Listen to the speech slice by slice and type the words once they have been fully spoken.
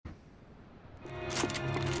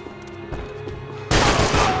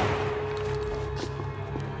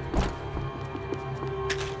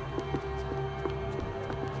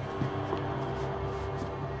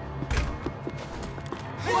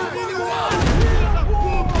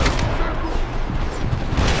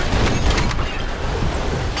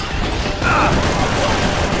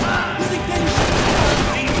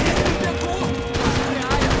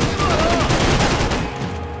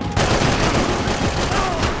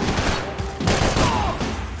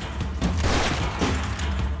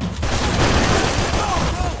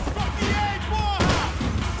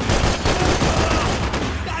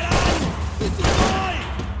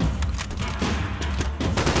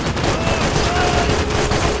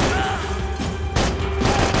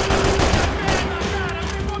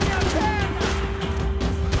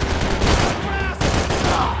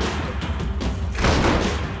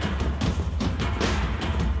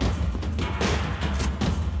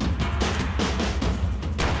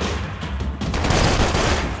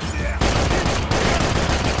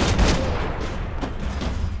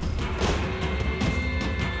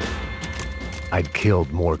I'd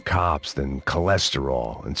killed more cops than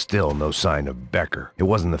cholesterol, and still no sign of Becker. It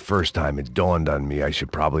wasn't the first time it dawned on me I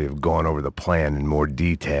should probably have gone over the plan in more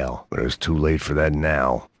detail, but it was too late for that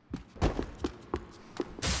now.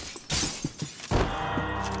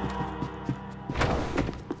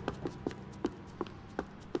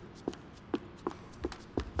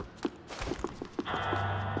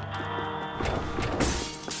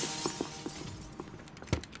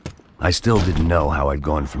 I still didn't know how I'd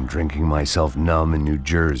gone from drinking myself numb in New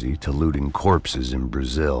Jersey to looting corpses in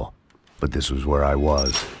Brazil. But this was where I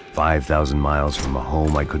was, 5,000 miles from a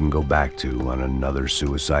home I couldn't go back to, on another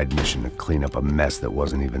suicide mission to clean up a mess that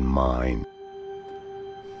wasn't even mine.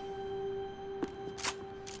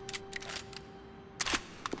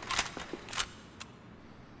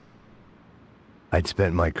 I'd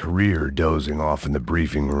spent my career dozing off in the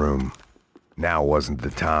briefing room. Now wasn't the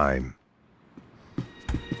time.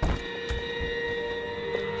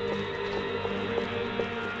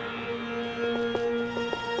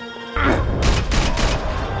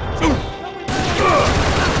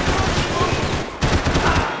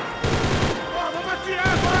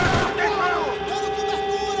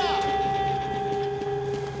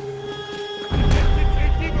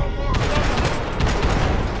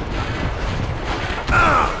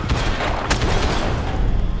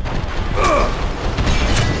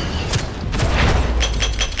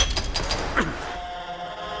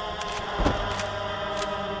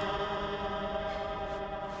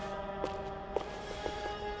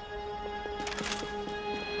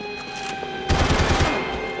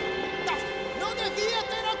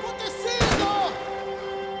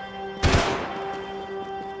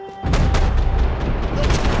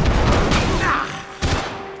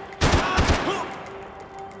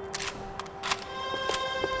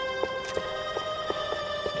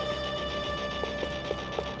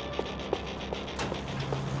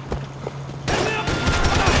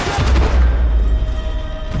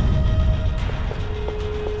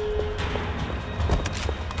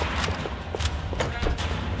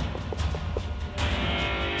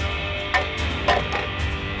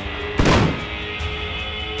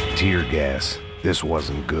 Tear gas. This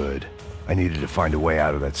wasn't good. I needed to find a way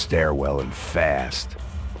out of that stairwell, and fast.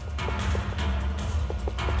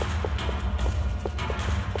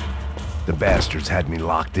 The bastards had me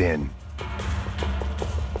locked in.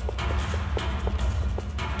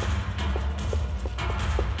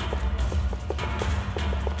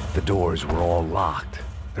 The doors were all locked.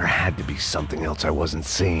 There had to be something else I wasn't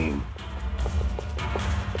seeing.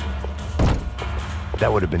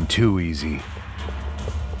 That would have been too easy.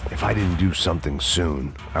 If I didn't do something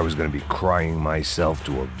soon, I was going to be crying myself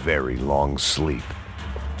to a very long sleep.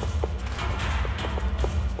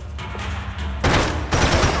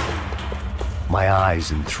 My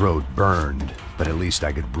eyes and throat burned, but at least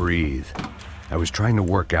I could breathe. I was trying to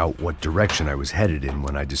work out what direction I was headed in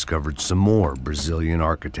when I discovered some more Brazilian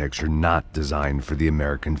architecture not designed for the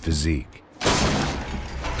American physique.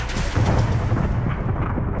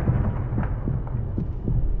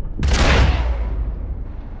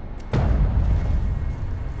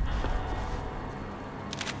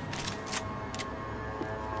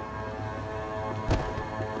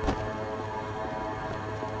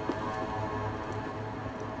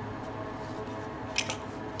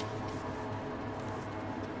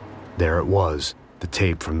 There it was, the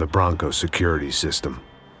tape from the Bronco security system.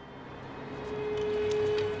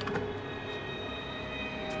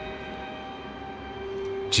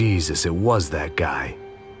 Jesus, it was that guy.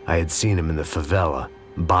 I had seen him in the favela,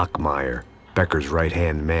 Bachmeyer, Becker's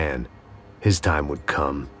right-hand man. His time would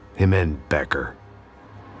come, him and Becker.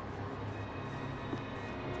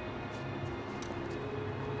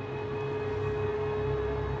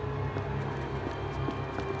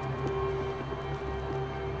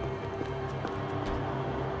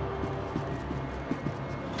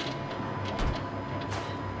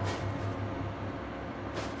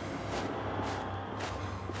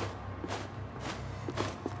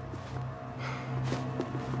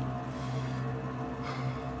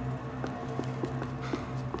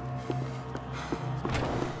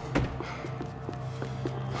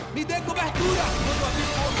 Me dê cobertura! Quando abrir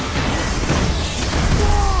fogo!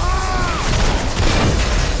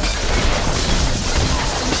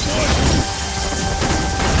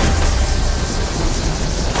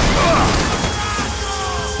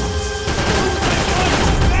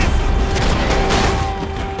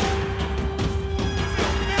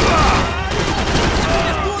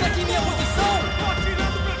 Escuta aqui minha posição! Tô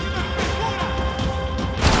atirando pra te dar cobertura!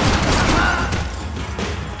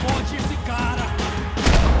 Onde esse cara?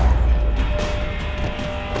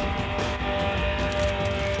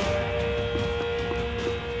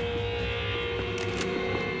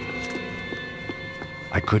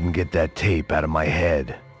 I couldn't get that tape out of my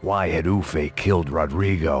head. Why had Ufe killed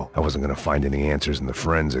Rodrigo? I wasn't gonna find any answers in the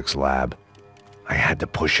forensics lab. I had to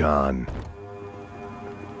push on.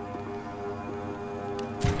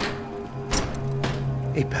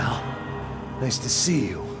 Hey, pal. Nice to see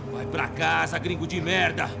you. Vai pra casa, gringo de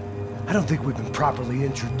merda! I don't think we've been properly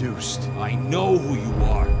introduced. I know who you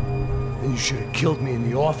are. And you should have killed me in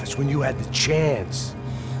the office when you had the chance.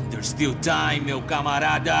 There's still time, meu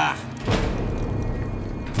camarada!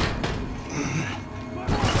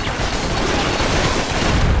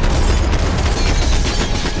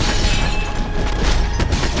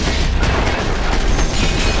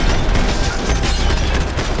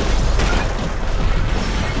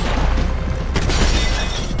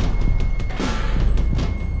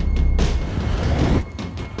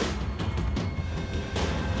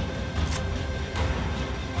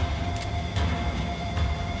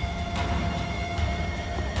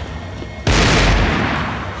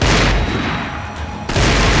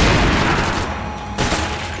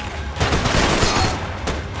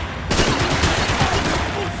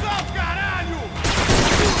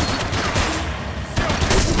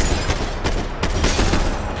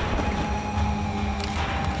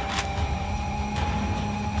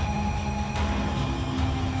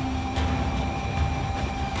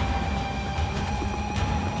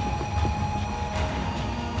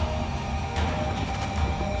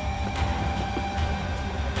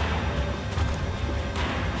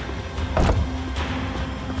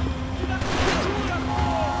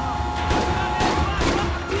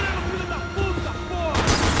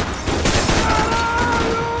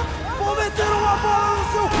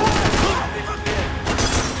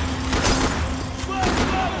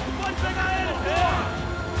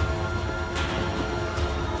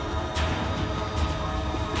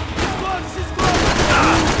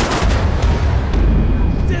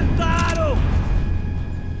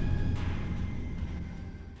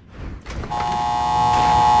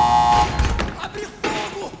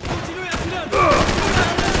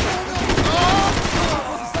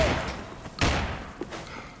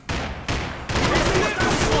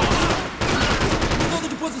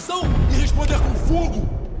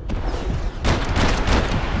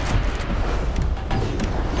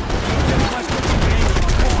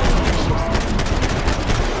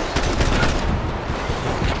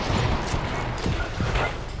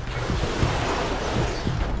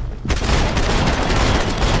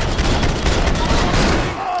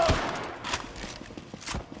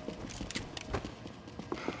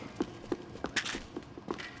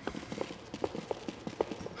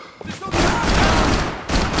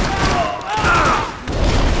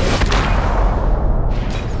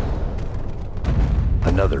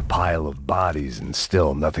 Another pile of bodies and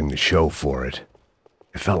still nothing to show for it.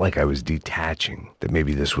 It felt like I was detaching, that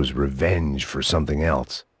maybe this was revenge for something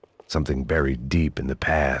else, something buried deep in the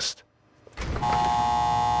past.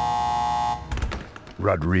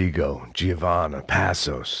 Rodrigo, Giovanna,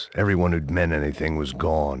 Passos, everyone who'd meant anything was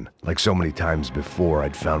gone. Like so many times before,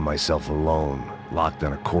 I'd found myself alone, locked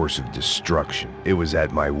on a course of destruction. It was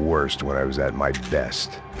at my worst when I was at my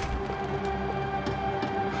best.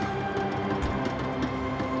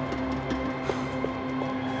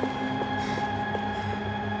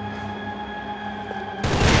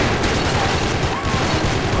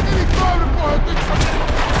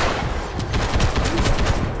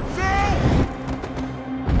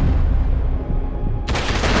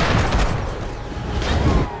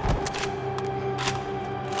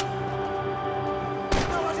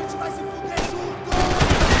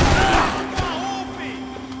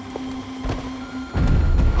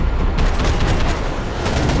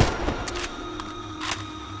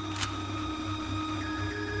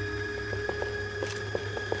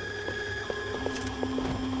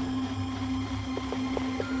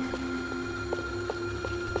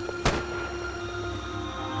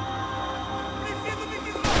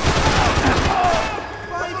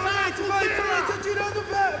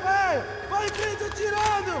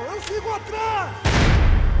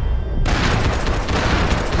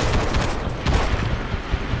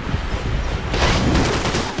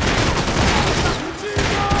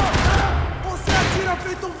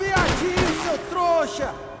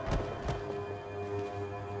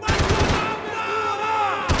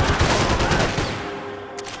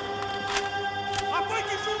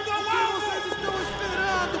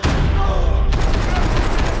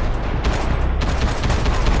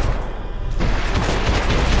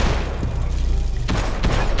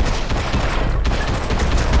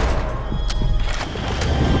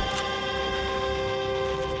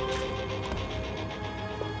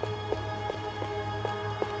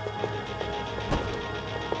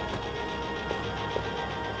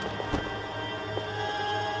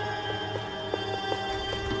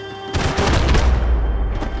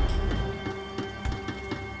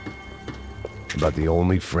 about the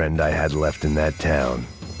only friend I had left in that town.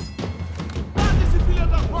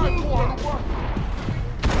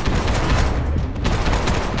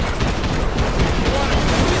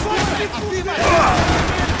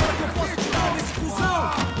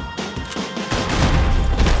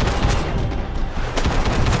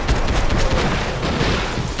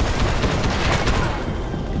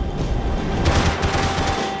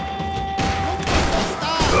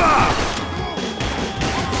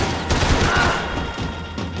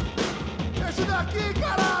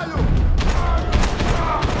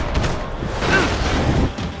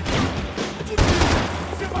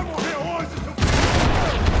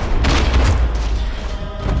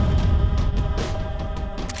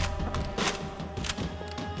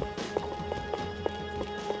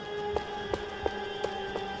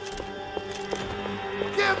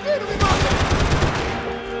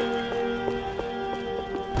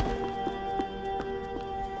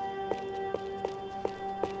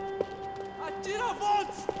 Atira,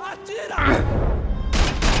 Voltz! Atira!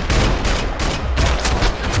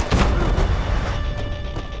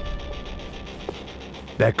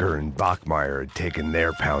 Becker and Bachmeyer had taken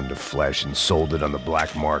their pound of flesh and sold it on the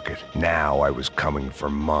black market. Now I was coming for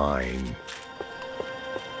mine.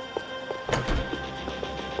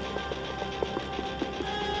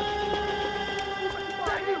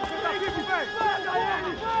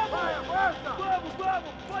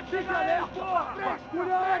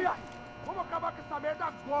 Vamos acabar com essa merda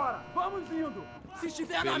agora! Vamos indo! Se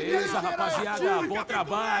estiver na Beleza, mira, rapaziada, atire, bom capitão!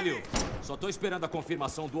 trabalho! Só tô esperando a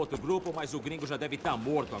confirmação do outro grupo, mas o gringo já deve estar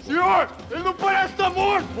morto agora. Senhor, ele não parece estar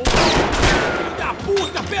morto! Filho da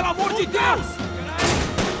puta, pelo amor de Deus!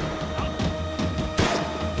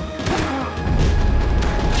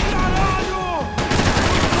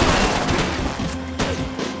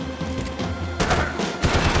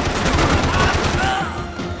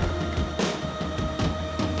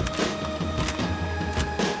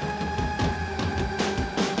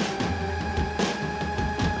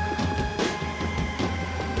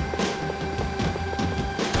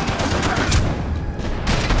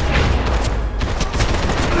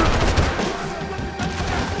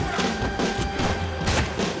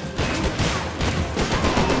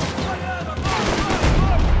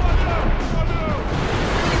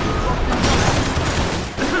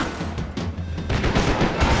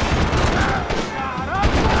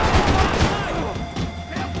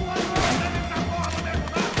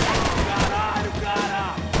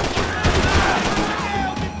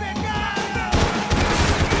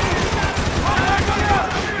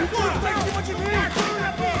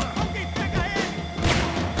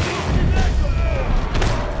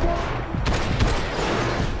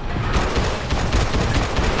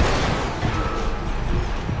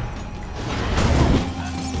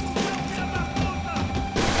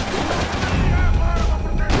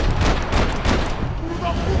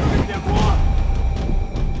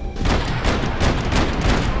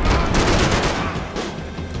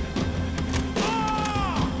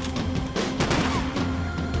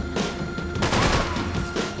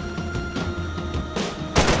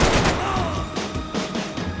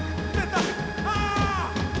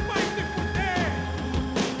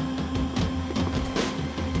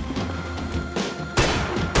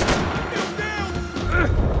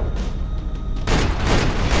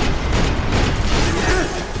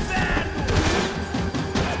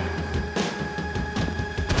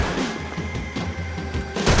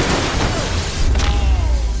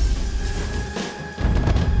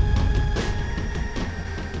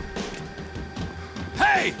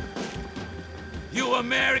 You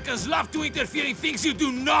Americans love to interfere in things you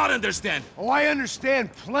do not understand. Oh, I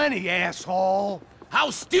understand plenty, asshole.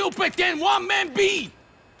 How stupid can one man be?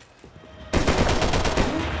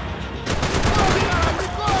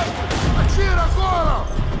 Atira agora!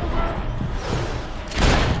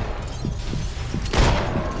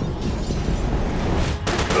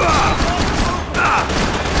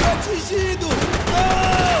 Atingido!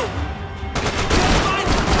 Não!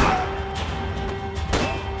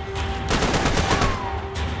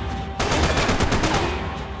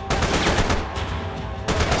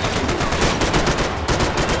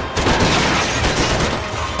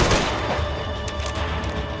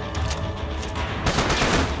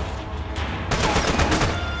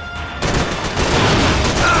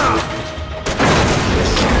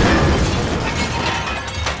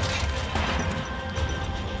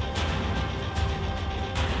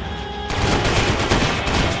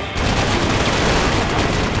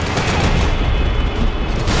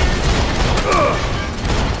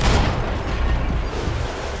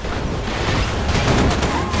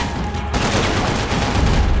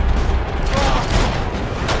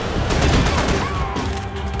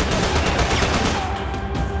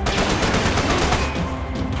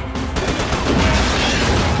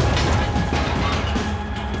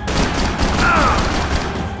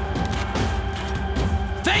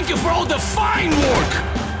 line work!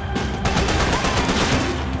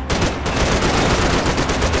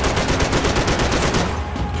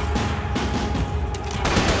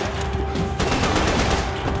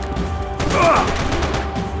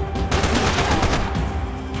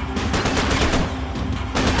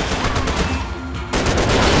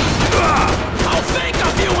 I'll think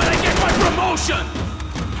of you when I get my promotion!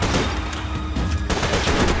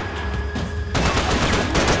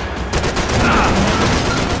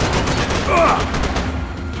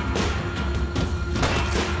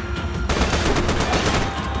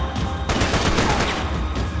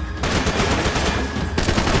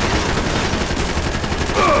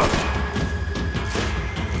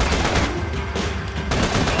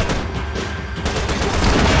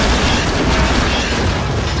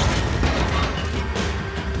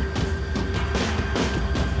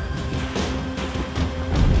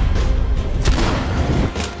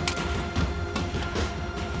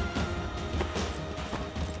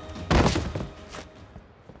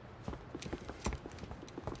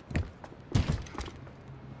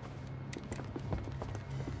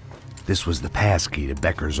 This was the passkey to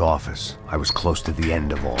Becker's office. I was close to the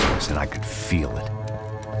end of all this, and I could feel it.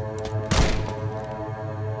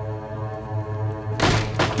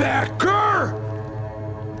 Becker!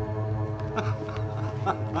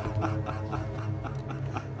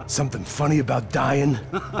 Something funny about dying?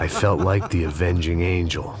 I felt like the avenging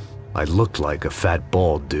angel. I looked like a fat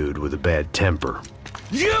bald dude with a bad temper.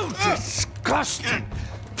 You disgusting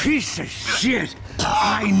piece of shit!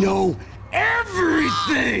 I know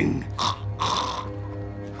everything!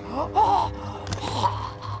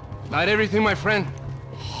 Not everything, my friend.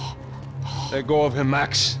 Let go of him,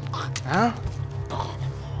 Max. Huh?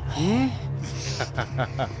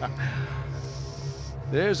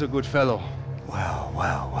 There's a good fellow.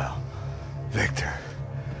 Well. Victor,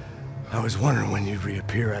 I was wondering when you'd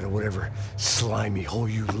reappear out of whatever slimy hole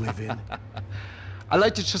you live in. I'd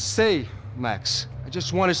like to just say, Max, I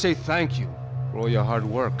just want to say thank you for all your hard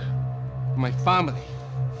work, for my family,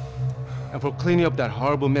 and for cleaning up that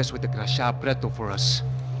horrible mess with the Crachá Preto for us.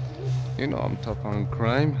 You know I'm tough on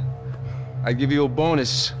crime. I'd give you a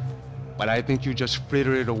bonus, but I think you just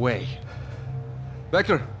fritter it away.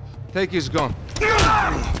 Becker, take his gun.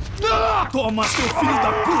 Toma, seu filho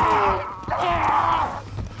da puta!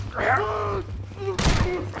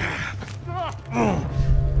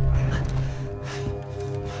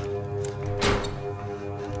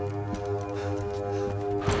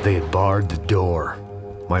 They had barred the door.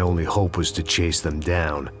 My only hope was to chase them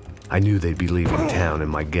down. I knew they'd be leaving town, and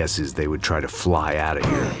my guess is they would try to fly out of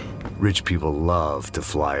here. Rich people love to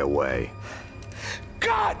fly away.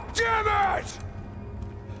 God damn it!